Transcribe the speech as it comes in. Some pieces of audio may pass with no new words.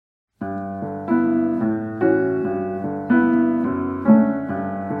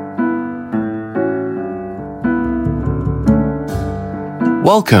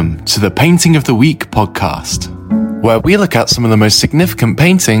Welcome to the Painting of the Week podcast, where we look at some of the most significant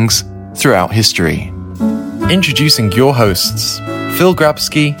paintings throughout history. Introducing your hosts, Phil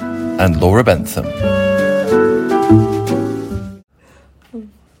Grabsky and Laura Bentham.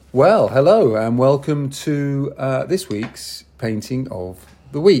 Well, hello and welcome to this week's Painting of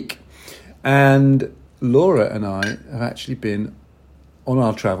the Week. And Laura and I have actually been on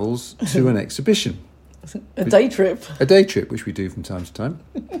our travels to an exhibition. A day trip. A day trip, which we do from time to time,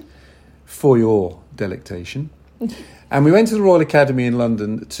 for your delectation. And we went to the Royal Academy in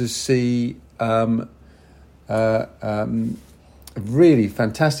London to see a really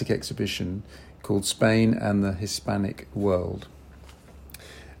fantastic exhibition called Spain and the Hispanic World.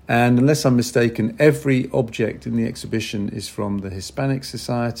 And unless I'm mistaken, every object in the exhibition is from the Hispanic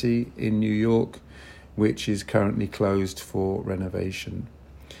Society in New York, which is currently closed for renovation.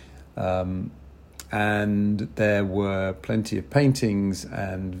 And there were plenty of paintings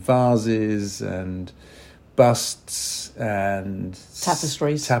and vases and busts and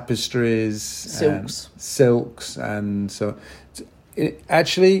tapestries, silks, and so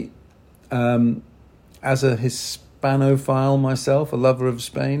actually, as a Hispanophile myself, a lover of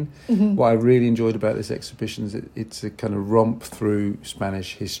Spain, what I really enjoyed about this exhibition is it's a kind of romp through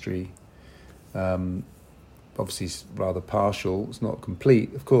Spanish history. Obviously, it's rather partial; it's not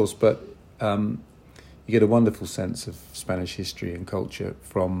complete, of course, but you get a wonderful sense of Spanish history and culture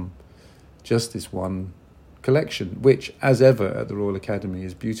from just this one collection, which, as ever at the Royal Academy,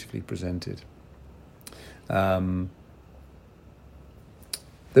 is beautifully presented. There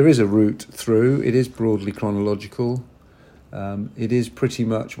is a route through. It is broadly chronological. It is pretty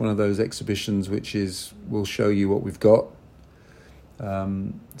much one of those exhibitions which will show you what we've got.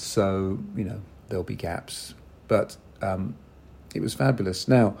 So, there'll be gaps. But it was fabulous.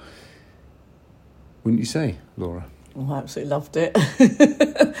 Now, wouldn't you say, Laura? Oh, I absolutely loved it.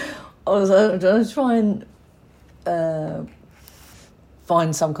 I was trying to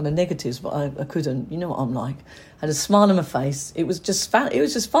find some kind of negatives, but I couldn't. You know what I'm like. I had a smile on my face. It was just fun. It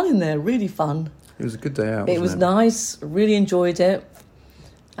was just fun in there. Really fun. It was a good day out. It was nice. Really enjoyed it,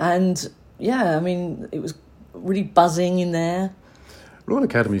 and yeah, I mean, it was really buzzing in there. Royal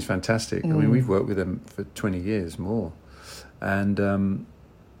Academy is fantastic. I mean, we've worked with them for 20 years more, and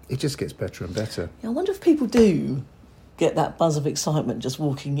it just gets better and better. Yeah, I wonder if people do get that buzz of excitement just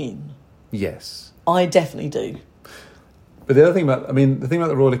walking in. Yes. I definitely do. But the thing about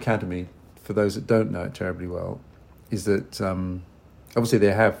the Royal Academy, for those that don't know it terribly well, is that obviously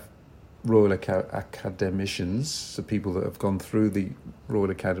they have Royal Academicians, so people that have gone through the Royal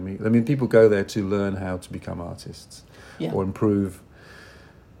Academy. I mean, people go there to learn how to become artists or improve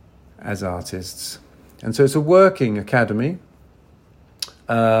as artists. And so it's a working academy.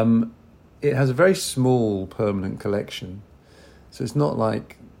 It has a very small permanent collection, so it's not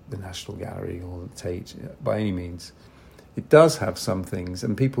like the National Gallery or the Tate by any means. It does have some things,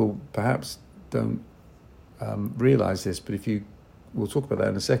 and people perhaps don't realise this, but we'll talk about that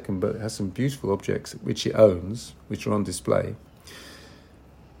in a second, but it has some beautiful objects which it owns, which are on display.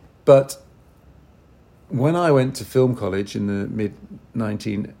 But when I went to film college in the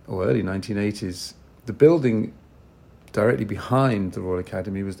early 1980s, the building directly behind the Royal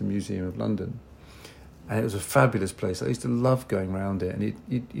Academy was the Museum of London, and it was a fabulous place. I used to love going around it, and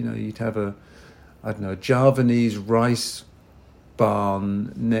you'd have a Javanese rice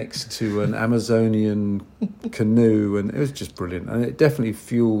barn next to an Amazonian canoe, and it was just brilliant, and it definitely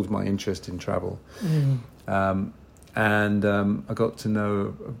fueled my interest in travel. I got to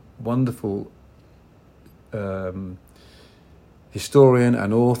know a wonderful historian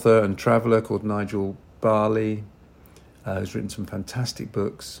and author and traveller called Nigel Barley, who's written some fantastic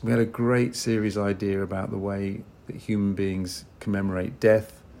books. We had a great series idea about the way that human beings commemorate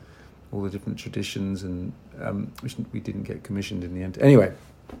death, all the different traditions, and which we didn't get commissioned in the end. Anyway.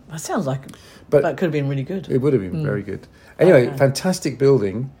 That sounds like that could have been really good. It would have been very good. Anyway, fantastic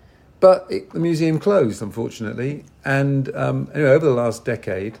building, but the museum closed, unfortunately. And anyway, over the last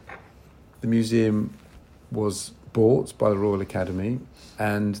decade, the museum was bought by the Royal Academy,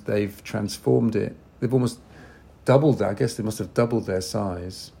 and they've transformed it. They've almost doubled, I guess they must have doubled their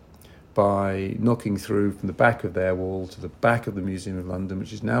size by knocking through from the back of their wall to the back of the Museum of London,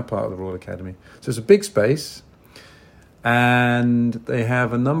 which is now part of the Royal Academy. So it's a big space, and they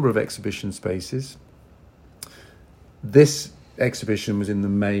have a number of exhibition spaces. This exhibition was in the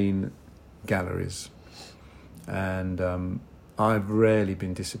main galleries, and I've rarely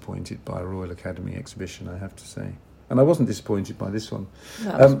been disappointed by a Royal Academy exhibition, I have to say. And I wasn't disappointed by this one.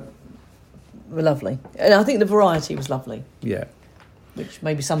 No, lovely. And I think the variety was lovely. Yeah. Which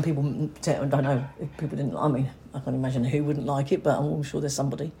maybe some people don't know. If people didn't, I mean, I can't imagine who wouldn't like it, but I'm sure there's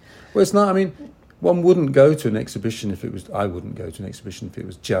somebody. Well, it's not. I mean, one wouldn't go to an exhibition if it was. I wouldn't go to an exhibition if it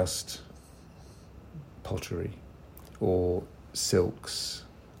was just pottery or silks.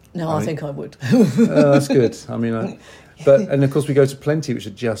 No, I think I would. That's good. I mean, and of course we go to plenty which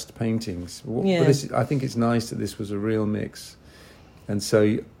are just paintings. Yeah. But I think it's nice that this was a real mix, and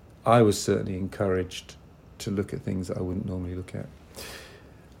so I was certainly encouraged to look at things that I wouldn't normally look at.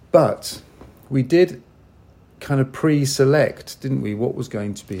 But we did kind of pre-select, didn't we, what was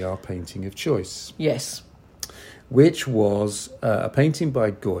going to be our painting of choice? Yes. Which was a painting by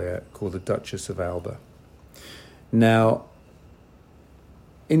Goya called The Duchess of Alba. Now,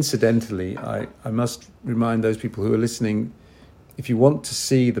 incidentally, I must remind those people who are listening, if you want to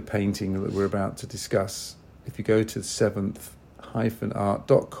see the painting that we're about to discuss, if you go to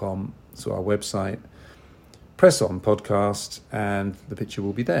 7th-art.com, so our website, press on podcast and the picture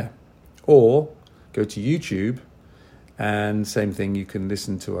will be there. Or go to YouTube and same thing, you can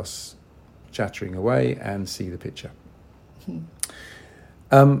listen to us chattering away and see the picture.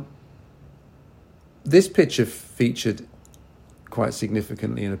 This picture featured quite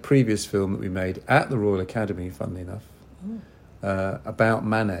significantly in a previous film that we made at the Royal Academy, funnily enough, about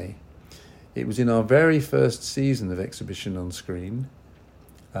Manet. It was in our very first season of Exhibition on Screen.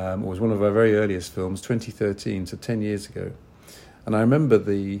 It was one of our very earliest films, 2013, so 10 years ago. And I remember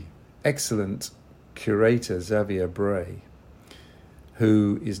the excellent curator, Xavier Bray,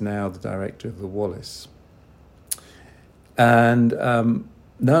 who is now the director of the Wallace. And,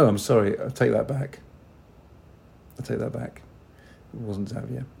 no, I'm sorry, I'll take that back. It wasn't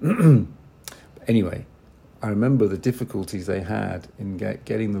Xavier. Anyway, I remember the difficulties they had in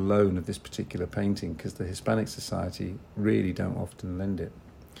getting the loan of this particular painting because the Hispanic Society really don't often lend it.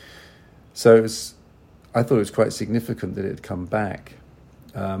 So I thought it was quite significant that it had come back.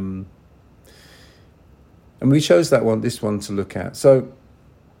 And we chose this one to look at. So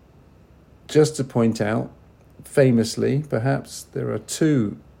just to point out, famously, perhaps, there are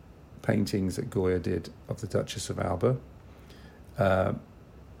two paintings that Goya did of the Duchess of Alba.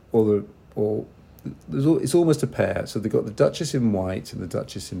 It's almost a pair. So they've got the Duchess in white and the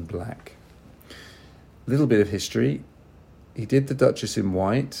Duchess in black. A little bit of history. He did the Duchess in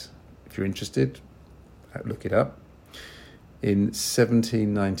white. If you're interested, look it up. In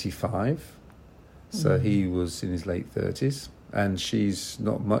 1795. So he was in his late 30s. And she's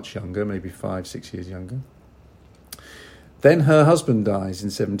not much younger, maybe 5-6 years younger. Then her husband dies in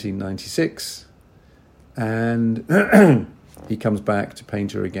 1796. And he comes back to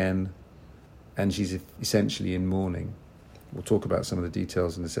paint her again. And she's essentially in mourning. We'll talk about some of the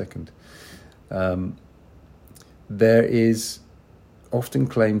details in a second. There is often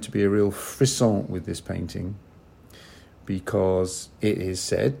claimed to be a real frisson with this painting because it is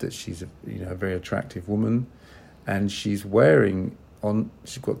said that she's a very attractive woman, and she's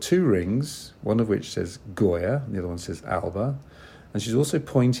got two rings, one of which says Goya and the other one says Alba, and she's also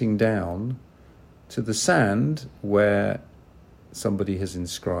pointing down to the sand where somebody has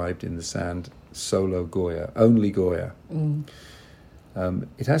inscribed in the sand Solo Goya, only Goya.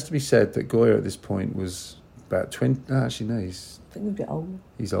 It has to be said that Goya at this point was about 20. Actually, no, I think he's a bit older.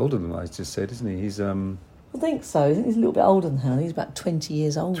 He's older than I just said, isn't he? He's I think so. I think he's a little bit older than her. He's about 20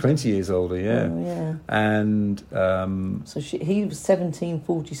 years older. 20 years older, yeah. Oh, yeah. And so he was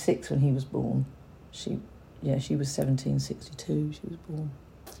 1746 when he was born. She was 1762. She was born.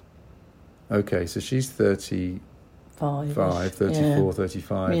 Okay, so she's 35, 34,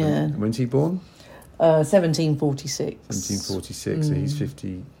 35. Yeah. And when's he born? 1746. 1746. So he's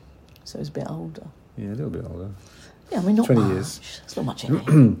 50. So he's a bit older. Yeah, a little bit older. Yeah, I mean, not 20 much. years. It's not much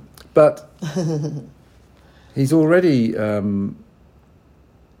anyway. But he's already... when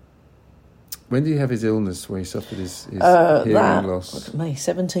did he have his illness where he suffered his hearing loss? Look at me,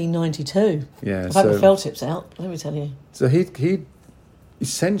 1792. Yeah, I've had the fell tips out, let me tell you. So he'd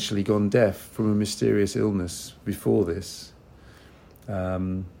essentially gone deaf from a mysterious illness before this.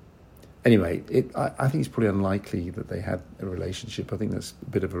 Anyway, I think it's probably unlikely that they had a relationship. I think that's a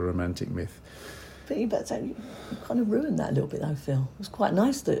bit of a romantic myth. But you kind of ruined that a little bit, though, Phil. It was quite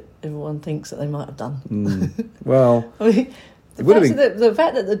nice that everyone thinks that they might have done. Well, I mean, the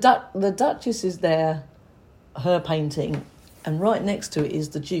fact that the Duchess is there, her painting, and right next to it is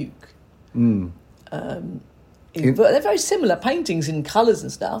the Duke. But they're very similar paintings in colours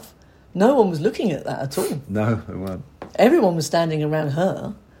and stuff. No one was looking at that at all. No, they weren't. Everyone was standing around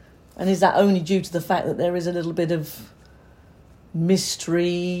her. And is that only due to the fact that there is a little bit of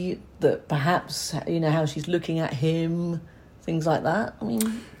mystery, that perhaps, how she's looking at him, things like that? I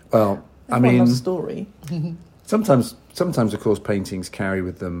mean, well, everyone loves a story. Sometimes, of course, paintings carry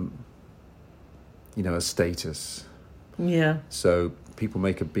with them a status. Yeah. So people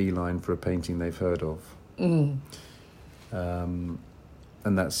make a beeline for a painting they've heard of. And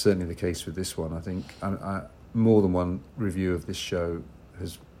that's certainly the case with this one. I think more than one review of this show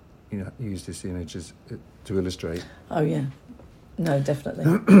has, used this image to illustrate. Oh, yeah. No,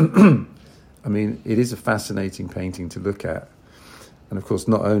 definitely. I mean, it is a fascinating painting to look at. And, of course,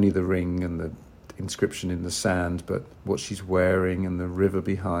 not only the ring and the inscription in the sand, but what she's wearing and the river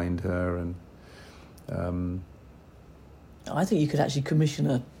behind her. And I think you could actually commission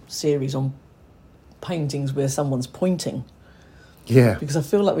a series on paintings where someone's pointing. Yeah. Because I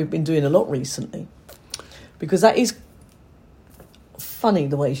feel like we've been doing a lot recently. Because that is funny,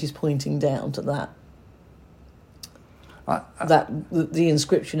 the way she's pointing down to that. The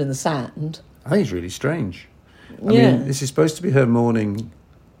inscription in the sand. I think it's really strange. I mean, this is supposed to be her mourning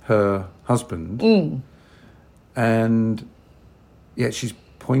her husband. And yet she's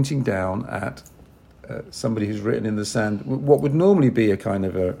pointing down at somebody who's written in the sand what would normally be a kind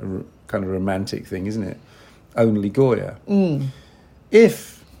of romantic thing, isn't it? Only Goya.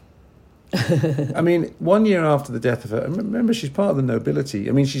 If, I mean, 1 year after the death of her, remember she's part of the nobility.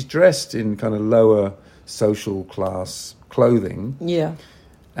 I mean, she's dressed in kind of lower social class clothing. Yeah.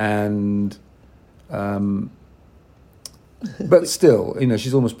 And, but still,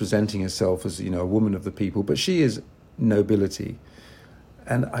 she's almost presenting herself as, a woman of the people, but she is nobility.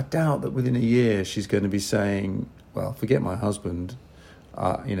 And I doubt that within a year she's going to be saying, well, forget my husband,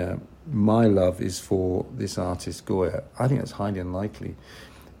 my love is for this artist Goya. I think that's highly unlikely.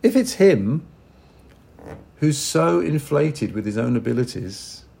 If it's him who's so inflated with his own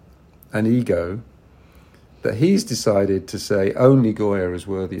abilities and ego that he's decided to say only Goya is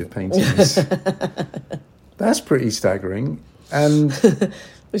worthy of paintings, that's pretty staggering. And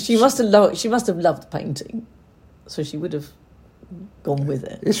but she must have loved painting, so she would have gone with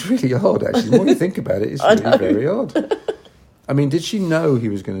it. It's really odd, actually. The more you think about it, it's really very odd. I mean, did she know he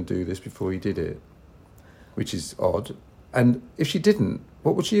was going to do this before he did it? Which is odd. And if she didn't,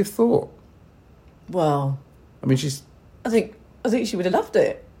 what would she have thought? Well, I mean, I think she would have loved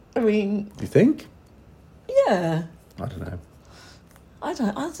it. I mean, you think? Yeah. I don't know. I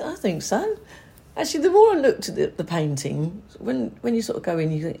think so. Actually, the more I looked at the painting, when you sort of go in,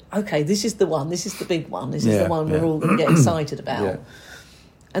 you think, okay, this is the one. This is the big one. This is the one we're all going to get excited about. Yeah.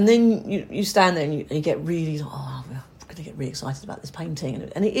 And then you stand there and you get really, we're going to get really excited about this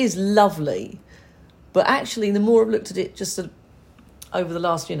painting. And it is lovely. But actually, the more I've looked at it just over the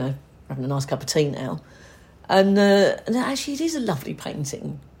last, having a nice cup of tea now, and actually it is a lovely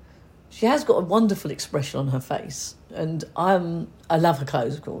painting. She has got a wonderful expression on her face. And I love her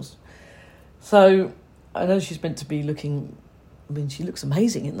clothes, of course. So I know she's meant to be looking, she looks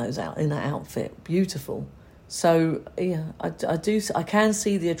amazing in that outfit, beautiful. So yeah, I can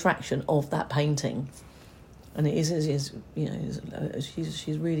see the attraction of that painting, and it is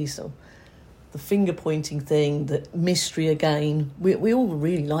she's really so the finger pointing thing, the mystery again. We all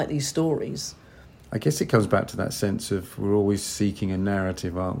really like these stories. I guess it comes back to that sense of we're always seeking a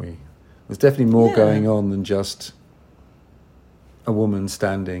narrative, aren't we? There's definitely more going on than just a woman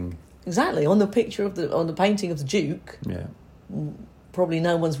standing. Exactly, on the picture on the painting of the Duke. Yeah. Probably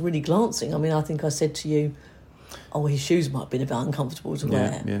no one's really glancing. I mean, I think I said to you, his shoes might have been a bit uncomfortable to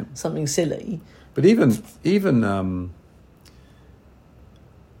wear. Yeah. Something silly. But even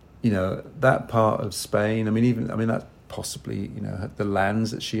that part of Spain, that's possibly, the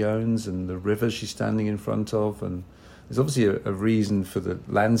lands that she owns and the rivers she's standing in front of, and there's obviously a reason for the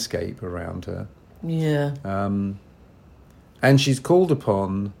landscape around her. Yeah. And she's called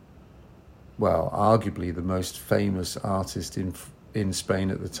upon, well, arguably the most famous artist in Spain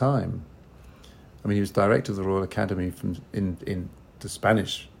at the time. I mean, he was director of the Royal Academy in the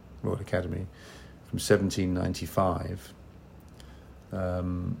Spanish Royal Academy from 1795.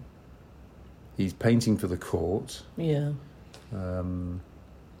 He's painting for the court. Yeah.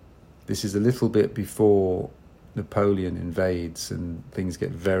 This is a little bit before Napoleon invades and things get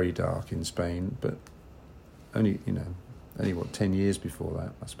very dark in Spain, but only 10 years before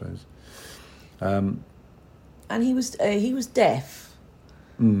that, I suppose. And he was deaf.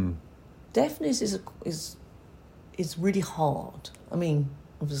 Deafness is really hard. I mean,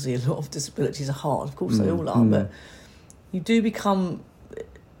 obviously a lot of disabilities are hard, of course they all are, but you do become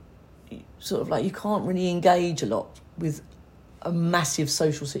sort of like you can't really engage a lot with a massive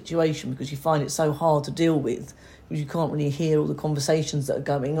social situation because you find it so hard to deal with because you can't really hear all the conversations that are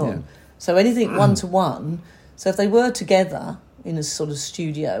going on. Yeah. So anything one-to-one, so if they were together in a sort of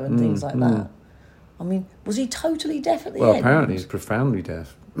studio and things like that, I mean, was he totally deaf at the end? Well, apparently he's profoundly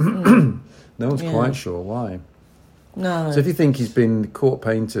deaf. No one's quite sure why. No. So if you think he's been court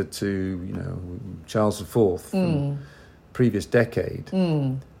painter to, Charles IV from previous decade,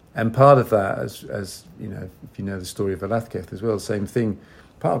 and part of that, as if you know the story of Velázquez as well, the same thing.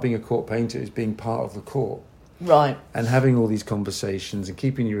 Part of being a court painter is being part of the court. Right. And having all these conversations and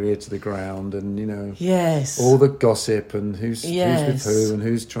keeping your ear to the ground and, Yes. all the gossip and who's Yes. with who and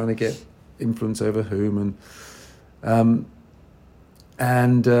who's trying to get influence over whom. So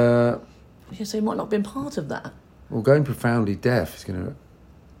he might not have been part of that. Well, going profoundly deaf is going to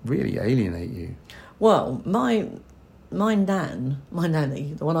really alienate you. Well, my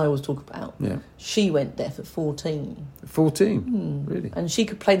nanny, the one I always talk about, Yeah. she went deaf at 14. 14? Really? And she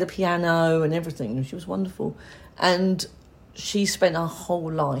could play the piano and everything, and she was wonderful. And she spent her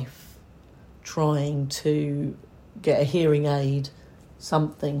whole life trying to get a hearing aid,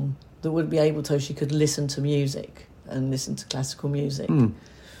 something that would be able to, she could listen to music and listen to classical music. And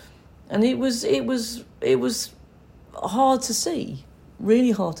it was hard to see,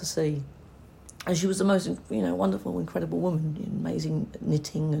 really hard to see. And she was the most, wonderful, incredible woman, amazing at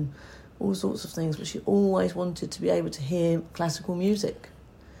knitting and all sorts of things. But she always wanted to be able to hear classical music.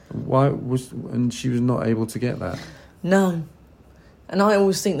 And she was not able to get that? No. And I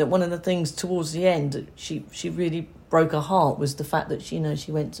always think that one of the things towards the end that she really broke her heart was the fact that she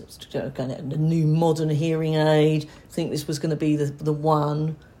went to get a new modern hearing aid, think this was going to be the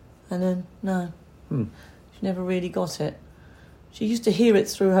one, and then no, she never really got it. She used to hear it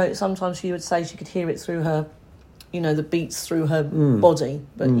through her. Sometimes she would say she could hear it through her, the beats through her body.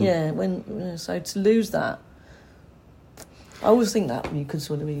 But so to lose that, I always think that you could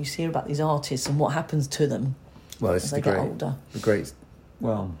sort of you hear about these artists and what happens to them as they get older.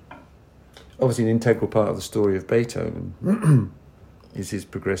 Obviously, an integral part of the story of Beethoven is his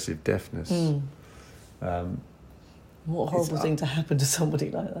progressive deafness. What a horrible thing to happen to somebody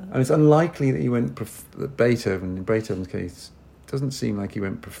like that. And it's unlikely that he went. That Beethoven, in Beethoven's case, doesn't seem like he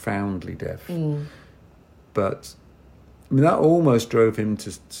went profoundly deaf. But that almost drove him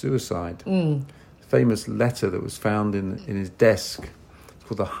to suicide. The famous letter that was found in his desk, it's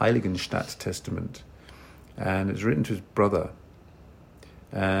called the Heiligenstadt Testament, and it's written to his brother.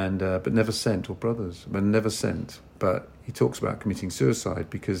 And but never sent, or brothers, but never sent. But he talks about committing suicide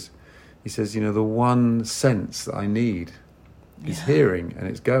because he says, the one sense that I need is hearing, and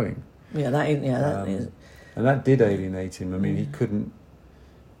it's going. That is. And that did alienate him. I mean, he couldn't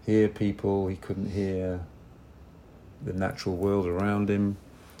hear people. He couldn't hear the natural world around him.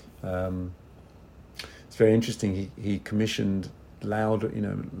 It's very interesting. He commissioned louder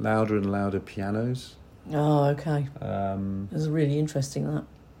and louder pianos. Oh, okay. It was really interesting, that.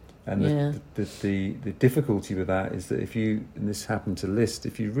 And the difficulty with that is that and this happened to Liszt,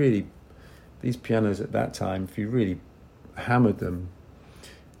 these pianos at that time, if you really hammered them,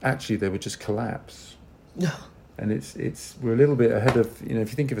 actually they would just collapse. And we're a little bit ahead of, if you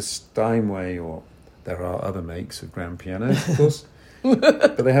think of a Steinway, or there are other makes of grand pianos, of course,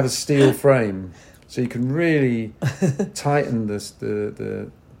 but they have a steel frame, so you can really tighten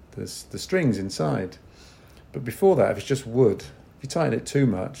the strings inside. But before that, if it's just wood, if you tighten it too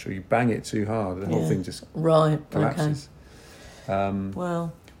much or you bang it too hard, the whole thing just collapses. Okay.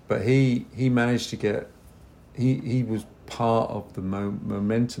 But he managed to get. He was part of the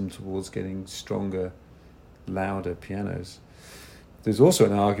momentum towards getting stronger, louder pianos. There's also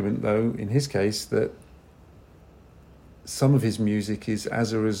an argument, though, in his case, that some of his music is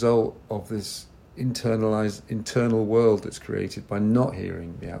as a result of this internal world that's created by not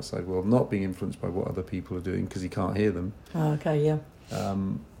hearing the outside world, not being influenced by what other people are doing because he can't hear them. Oh, okay, yeah.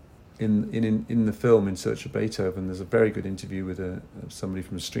 In the film In Search of Beethoven, there's a very good interview with somebody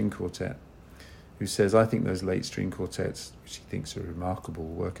from a string quartet who says, I think those late string quartets, which he thinks are a remarkable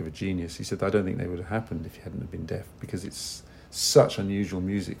work of a genius, he said, I don't think they would have happened if he hadn't have been deaf, because it's such unusual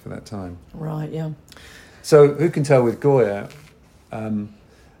music for that time. Right, yeah. So who can tell with Goya?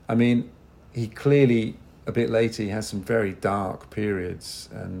 He clearly, a bit later, he has some very dark periods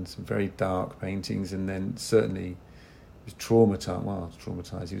and some very dark paintings, and then certainly he was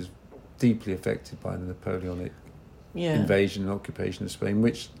traumatized. He was deeply affected by the Napoleonic invasion and occupation of Spain,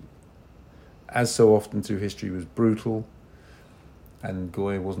 which, as so often through history, was brutal, and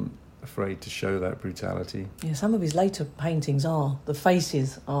Goya wasn't afraid to show that brutality. Yeah, some of his later paintings the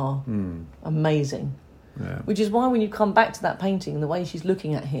faces are amazing. Yeah. Which is why when you come back to that painting and the way she's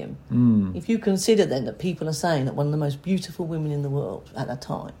looking at him, if you consider then that people are saying that one of the most beautiful women in the world at that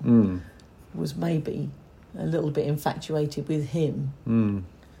time was maybe a little bit infatuated with him,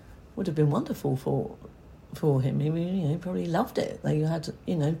 would have been wonderful for for him. He probably loved it. They had,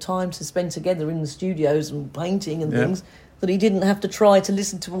 time to spend together in the studios and painting and things, that he didn't have to try to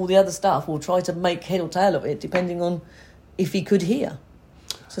listen to all the other stuff or try to make head or tail of it, depending on if he could hear.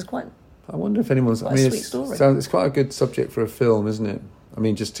 So it's quite... I wonder if anyone's... a sweet story. So it's quite a good subject for a film, isn't it?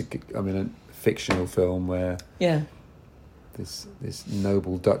 A fictional film where... Yeah. This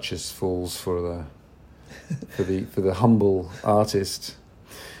noble duchess falls for the humble artist.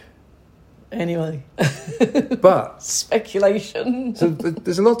 Anyway. But... Speculation. So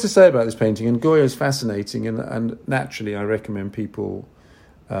there's a lot to say about this painting, and Goya is fascinating, and naturally I recommend people...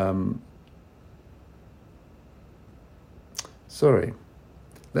 Sorry.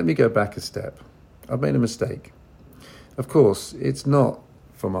 Let me go back a step. I've made a mistake. Of course, it's not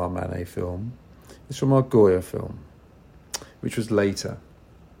from our Manet film. It's from our Goya film, which was later.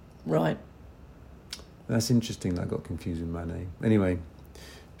 Right. That's interesting that I got confused with Manet. Anyway,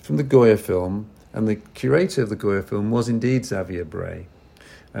 from the Goya film, and the curator of the Goya film was indeed Xavier Bray.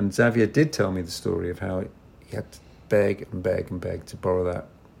 And Xavier did tell me the story of how he had to beg and beg and beg to borrow that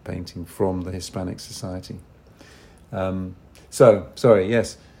painting from the Hispanic Society.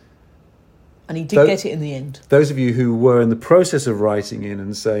 Yes. And he did get it in the end. Those of you who were in the process of writing in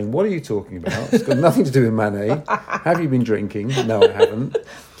and saying, what are you talking about? It's got nothing to do with Manet. Have you been drinking? No, I haven't.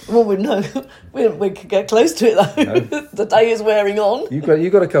 Well, we could get close to it, though. No. The day is wearing on. You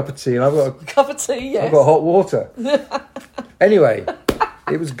got a cup of tea, and I've got a cup of tea, yes. I've got hot water. Anyway,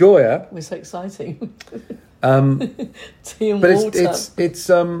 it was Goya. It was so exciting. Tea and water.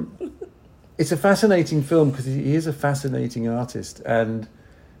 It's a fascinating film because he is a fascinating artist, and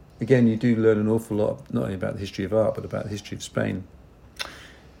again, you do learn an awful lot, not only about the history of art, but about the history of Spain.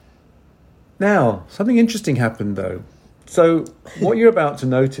 Now, something interesting happened, though. So, what you're about to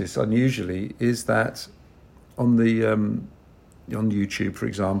notice, unusually, is that on YouTube, for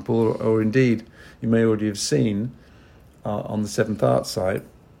example, or indeed, you may already have seen on the Seventh Art site,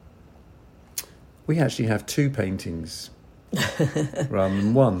 we actually have two paintings rather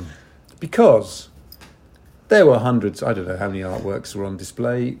than one. Because there were hundreds, I don't know how many artworks were on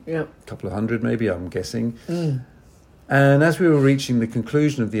display, a couple of hundred maybe, I'm guessing. Mm. And as we were reaching the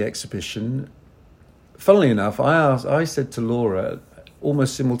conclusion of the exhibition, funnily enough, I said to Laura,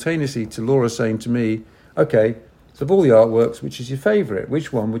 almost simultaneously to Laura saying to me, okay, so of all the artworks, which is your favourite?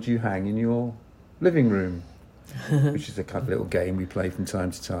 Which one would you hang in your living room? Which is a kind of little game we play from time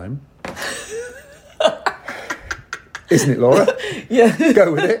to time. Isn't it, Laura? Yeah.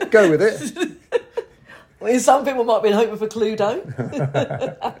 Go with it. Well, some people might be hoping for Cluedo.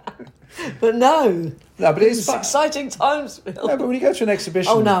 But no. No, but it's exciting times, Phil. No, but when you go to an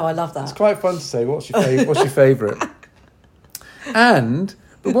exhibition... Oh, no, I love that. It's quite fun to say, what's your favourite? But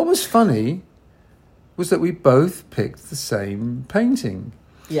what was funny was that we both picked the same painting.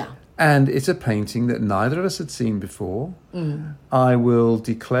 Yeah. And it's a painting that neither of us had seen before. Mm. I will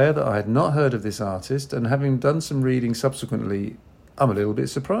declare that I had not heard of this artist, and having done some reading subsequently, I'm a little bit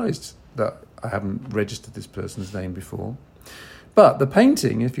surprised that I haven't registered this person's name before. But the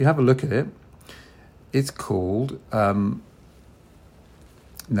painting, if you have a look at it, it's called... no,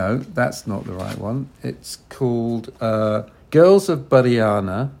 that's not the right one. It's called Girls of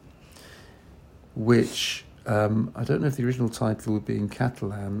Bariana, which... I don't know if the original title would be in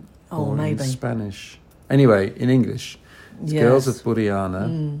Catalan or maybe in Spanish. Anyway, in English, it's Girls of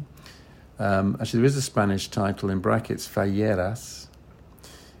Buriana. Actually, there is a Spanish title in brackets, Falleras.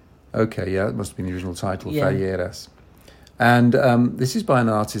 Okay, yeah, it must have been the original title, Falleras. And this is by an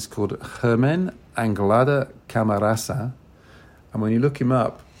artist called Germán Anglada Camarasa. And when you look him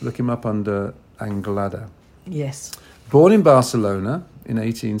up under Anglada. Yes. Born in Barcelona in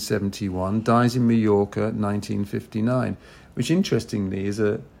 1871, dies in Mallorca 1959, which interestingly is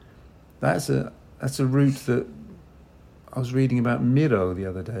that's a route that I was reading about Miro the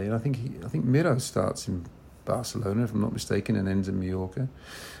other day, and I think Miro starts in Barcelona, if I'm not mistaken, and ends in Mallorca.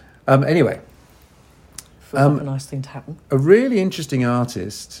 Anyway, feels like a nice thing to happen. A really interesting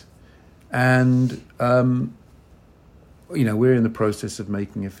artist, and we're in the process of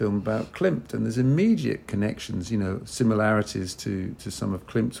making a film about Klimt, and there's immediate connections, similarities to some of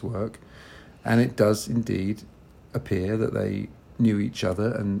Klimt's work, and it does indeed appear that they knew each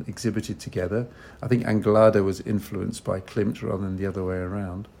other and exhibited together. I think Anglada was influenced by Klimt rather than the other way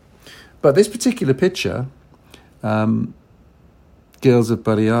around. But this particular picture, Girls of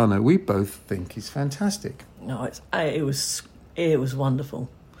Bariana, we both think is fantastic. No, it was wonderful.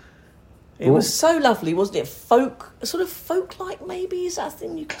 It was so lovely, wasn't it? Folk-like maybe, is that a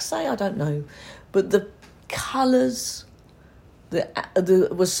thing you could say? I don't know. But the colours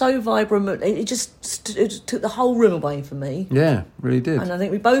was so vibrant. It took the whole room away from me. Yeah, really did. And I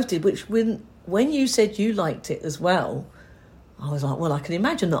think we both did, which when you said you liked it as well, I was like, well, I can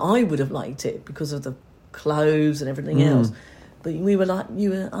imagine that I would have liked it because of the clothes and everything else. But we were like,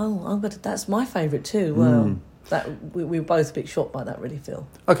 that's my favourite too. Well, we were both a bit shocked by that, really, Phil.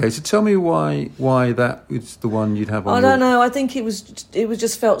 Okay, so tell me why that is the one you'd have on. I don't know. I think it was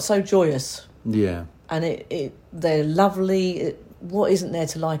just felt so joyous. Yeah. And they're lovely. What isn't there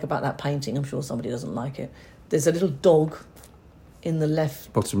to like about that painting? I'm sure somebody doesn't like it. There's a little dog in the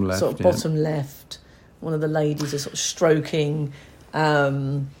bottom left. One of the ladies is sort of stroking.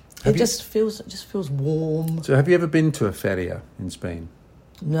 It just feels warm. So have you ever been to a feria in Spain?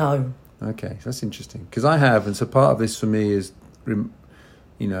 No. Okay, so that's interesting. Because I have, and so part of this for me is,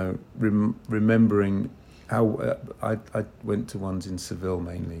 remembering how I went to ones in Seville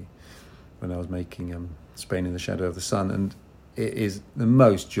mainly when I was making Spain in the Shadow of the Sun, and it is the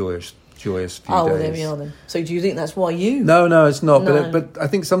most joyous few days. Oh, there we are then. So do you think that's why you... No, it's not. No. But I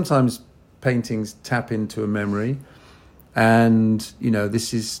think sometimes paintings tap into a memory, and,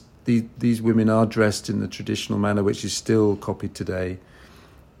 these women are dressed in the traditional manner, which is still copied today.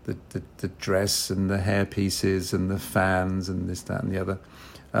 The dress and the hair pieces and the fans and this, that and the other.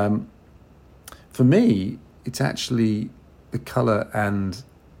 For me, it's actually the colour and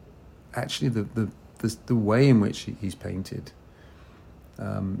actually the way in which he's painted.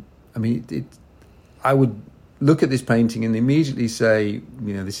 I would look at this painting and immediately say,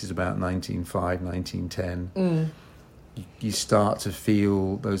 this is about 1905, 1910. You start to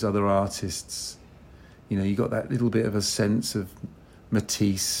feel those other artists. You got that little bit of a sense of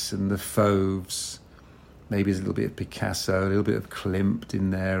Matisse and the Fauves. Maybe there's a little bit of Picasso, a little bit of Klimt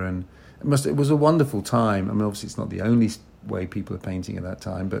in there, and it was a wonderful time. I mean, obviously it's not the only way people are painting at that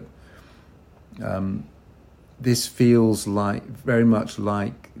time, but this feels very much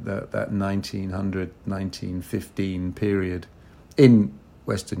like that 1900, 1915 period in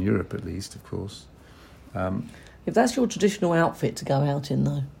Western Europe, at least, of course. If that's your traditional outfit to go out in,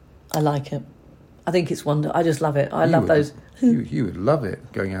 though, I like it. I think it's wonderful. I just love it. I love those. You would love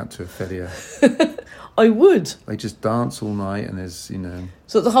it, going out to a feria. I would. They just dance all night, and there's,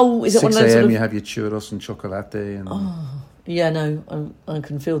 So the whole... Is it 6 one of those a.m. sort of... you have your churros and chocolate. And... Oh, yeah, no, I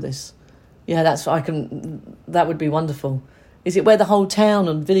can feel this. Yeah, that would be wonderful. Is it where the whole town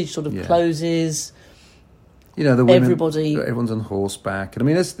and village sort of closes? The women... Everyone's on horseback. And I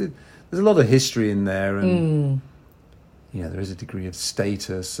mean, there's a lot of history in there, and... there is a degree of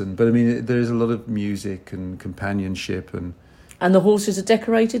status, but I mean, there is a lot of music and companionship, and the horses are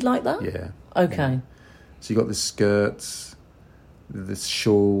decorated like that. Yeah. Okay. Yeah. So you got the skirts, the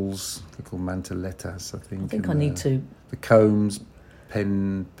shawls, they're called manteletas, I think. I think I need to. The combs,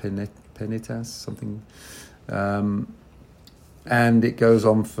 penitas, something, and it goes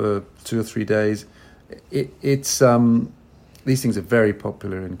on for 2 or 3 days. It's these things are very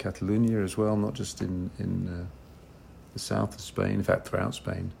popular in Catalonia as well, not just in the south of Spain, in fact, throughout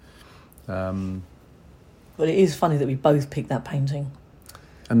Spain. But it is funny that we both picked that painting.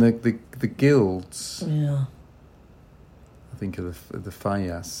 And the guilds, yeah, I think of the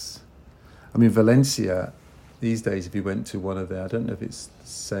Fallas. I mean, Valencia, these days, if you went to one of their, I don't know if it's the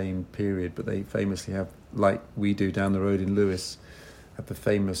same period, but they famously have, like we do down the road in Lewes, have the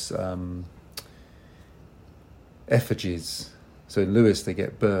famous effigies. So in Lewes, they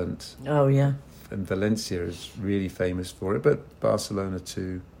get burnt. Oh, yeah. And Valencia is really famous for it, but Barcelona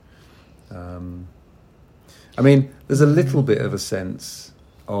too. I mean, there's a little bit of a sense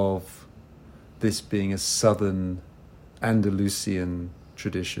of this being a southern Andalusian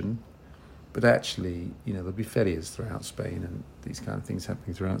tradition, but actually, there'll be ferias throughout Spain and these kind of things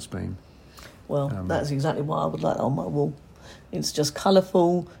happening throughout Spain. Well, that's exactly why I would like that on my wall. It's just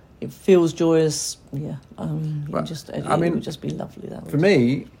colourful. It feels joyous. Yeah, it would just be lovely. That for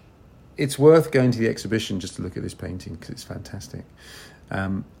me, it's worth going to the exhibition just to look at this painting because it's fantastic.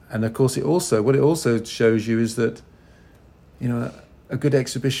 And of course, what it also shows you is that, a good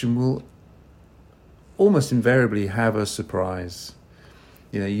exhibition will almost invariably have a surprise.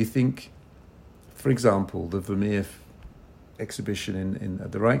 You think, for example, the Vermeer exhibition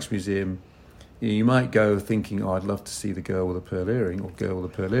at the Rijksmuseum, you might go thinking, I'd love to see the girl with a pearl earring or girl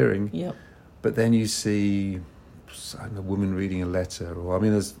with a pearl earring. Yep. But then you see a woman reading a letter,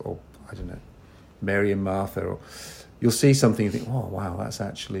 Mary and Martha, or you'll see something and think, oh, wow, that's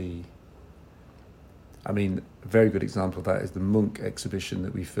actually... I mean, a very good example of that is the Munch exhibition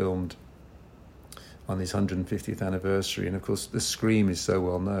that we filmed on his 150th anniversary. And, of course, The Scream is so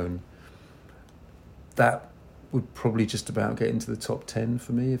well known. That would probably just about get into the top 10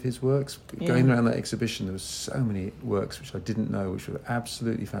 for me of his works. Yeah. Going around that exhibition, there were so many works which I didn't know, which were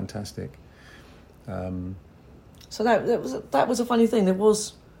absolutely fantastic. So that was a funny thing. There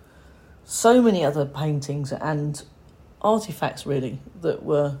was so many other paintings and artefacts, really, that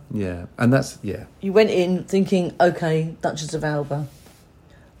were... Yeah, and that's, yeah. You went in thinking, OK, Duchess of Alba.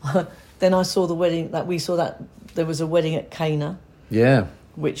 Then I saw the wedding, we saw that there was a wedding at Cana. Yeah.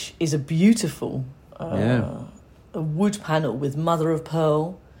 Which is a beautiful a wood panel with mother of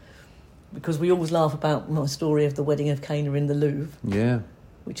pearl, because we always laugh about my story of the wedding of Cana in the Louvre. Yeah.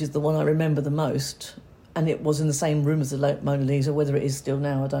 Which is the one I remember the most. And it was in the same room as the Mona Lisa. Whether it is still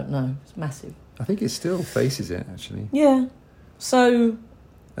now, I don't know. It's massive. I think it still faces it, actually. Yeah. So...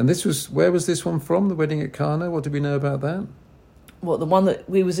 And this was... Where was this one from, the wedding at Cana? What do we know about that? What, the one that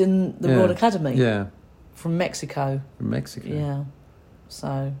we was in the Royal Academy? Yeah. From Mexico. From Mexico. Yeah.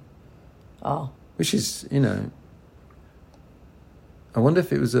 So... Which is, you know... I wonder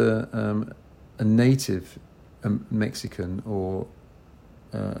if it was a native Mexican or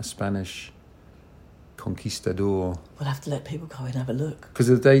a Spanish... conquistador. We'll have to let people go and have a look. Because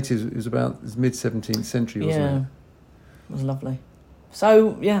the date it was about mid-17th century, wasn't it? It was lovely.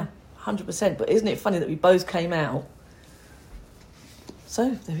 So, yeah, 100%. But isn't it funny that we both came out?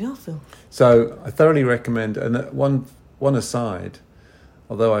 So, there we are, Phil. So, I thoroughly recommend, and one aside,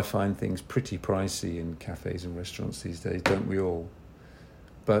 although I find things pretty pricey in cafes and restaurants these days, don't we all?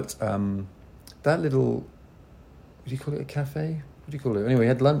 But that little, what do you call it, a cafe? What do you call it? Anyway, we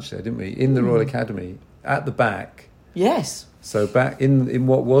had lunch there, didn't we? In the Royal Academy, at the back. Yes. So back in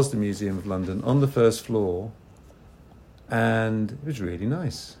what was the Museum of London, on the first floor, and it was really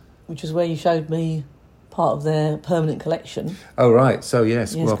nice. Which is where you showed me part of their permanent collection. Oh, right. So,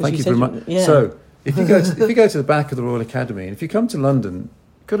 yes. Well, thank you very much. Yeah. So, if you go to the back of the Royal Academy, and if you come to London,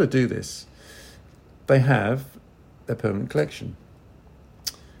 you've got to do this. They have their permanent collection.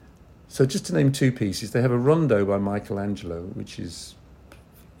 So just to name two pieces, they have a Rondo by Michelangelo, which is,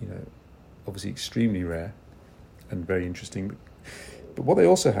 you know, obviously extremely rare and very interesting. But what they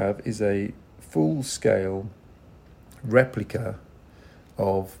also have is a full-scale replica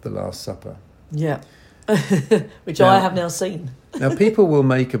of The Last Supper. Yeah, which I have now seen. Now, people will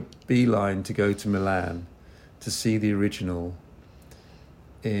make a beeline to go to Milan to see the original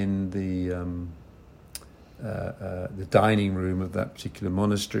in the dining room of that particular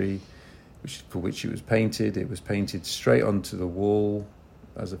monastery, for which it was painted. It was painted straight onto the wall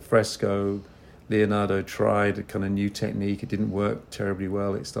as a fresco. Leonardo tried a kind of new technique. It didn't work terribly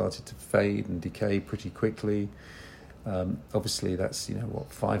well. It started to fade and decay pretty quickly. Obviously, that's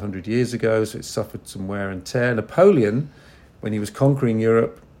 500 years ago, so it suffered some wear and tear. Napoleon, when he was conquering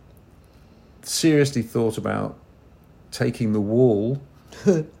Europe, seriously thought about taking the wall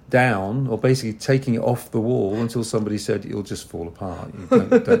down, or basically taking it off the wall until somebody said it'll just fall apart.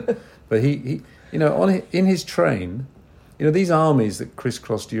 Don't. But he in his train, these armies that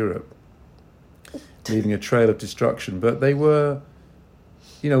crisscrossed Europe, leaving a trail of destruction, but they were,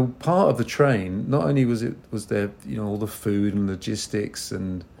 part of the train. Not only was there, all the food and logistics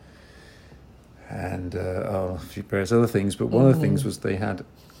and a few various other things, but one of the things was they had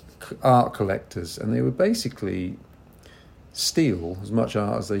art collectors, and they would basically steal as much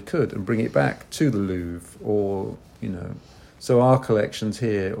art as they could and bring it back to the Louvre, or so our collections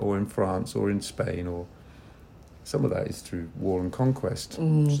here or in France or in Spain, or some of that is through war and conquest,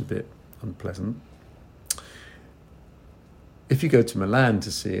 which is a bit unpleasant. If you go to Milan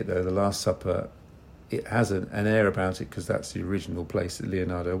to see it, though, The Last Supper, it has an air about it because that's the original place that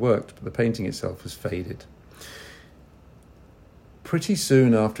Leonardo worked, but the painting itself has faded. Pretty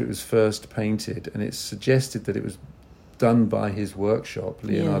soon after it was first painted, and it's suggested that it was done by his workshop,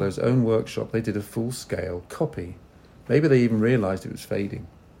 Leonardo's own workshop, they did a full-scale copy. Maybe they even realised it was fading.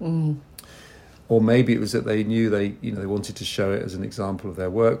 Or maybe it was that they knew they wanted to show it as an example of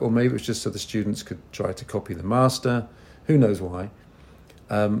their work, or maybe it was just so the students could try to copy the master. Who knows why?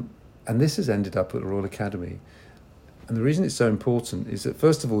 And this has ended up at the Royal Academy. And the reason it's so important is that,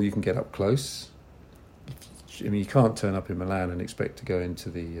 first of all, you can get up close. You can't turn up in Milan and expect to go into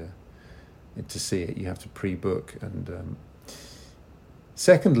to see it. You have to pre-book. And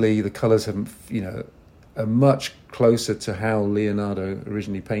secondly, the colours are much closer to how Leonardo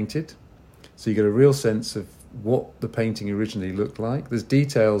originally painted. So you get a real sense of what the painting originally looked like. There's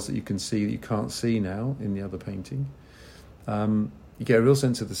details that you can see that you can't see now in the other painting. You get a real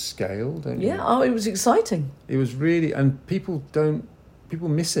sense of the scale, don't you? Yeah, it was exciting. It was really, and people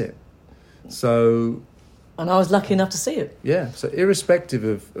miss it. So... And I was lucky enough to see it. Yeah, so irrespective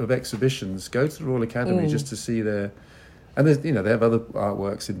of exhibitions, go to the Royal Academy just to see their... And there's, they have other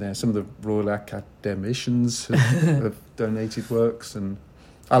artworks in there. Some of the Royal Academicians have donated works, and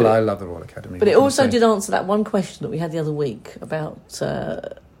I love the Royal Academy. But it also did answer that one question that we had the other week about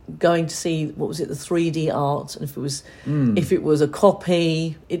going to see, what was it, the 3D art, and if it was a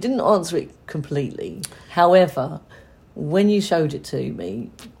copy. It didn't answer it completely. However, when you showed it to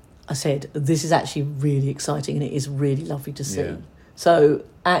me, I said, this is actually really exciting and it is really lovely to see. Yeah. So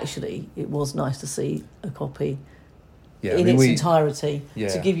actually, it was nice to see a copy in its entirety,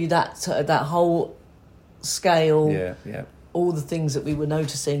 to give you that whole scale, all the things that we were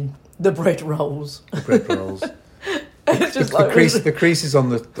noticing, the bread rolls. The bread rolls. Just the creases on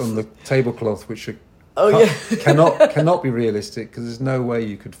the tablecloth, which are cannot be realistic, because there's no way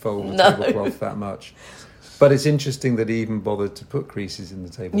you could fold a tablecloth that much. But it's interesting that he even bothered to put creases in the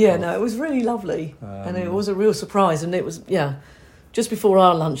tablecloth. Yeah, no, it was really lovely, and it was a real surprise. And it was just before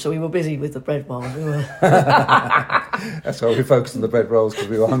our lunch, so we were busy with the bread roll. That's why we focused on the bread rolls, because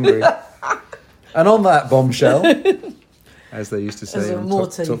we were hungry. And on that bombshell, as they used to say, there's more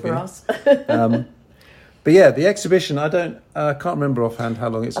tea for us. But yeah, the exhibition, I can't remember offhand how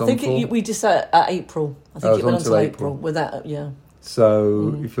long it's on for. I think we just at April. I think it went on till April. With that,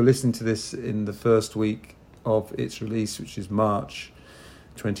 So if you're listening to this in the first week of its release, which is March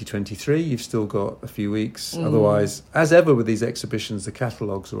 2023, you've still got a few weeks. Otherwise, as ever with these exhibitions, the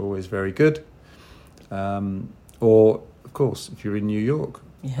catalogues are always very good. Or, of course, if you're in New York,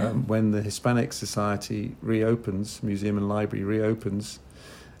 when the Hispanic Society reopens, Museum and Library reopens,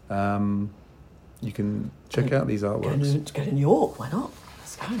 you can check out these artworks. Go to New York, why not?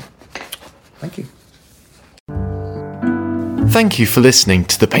 Let's go. Thank you. Thank you for listening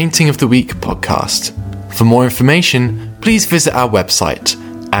to the Painting of the Week podcast. For more information, please visit our website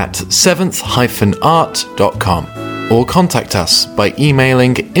at seventh-art.com or contact us by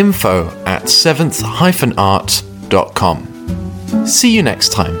emailing info@seventh-art.com. See you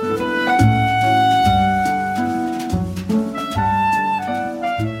next time.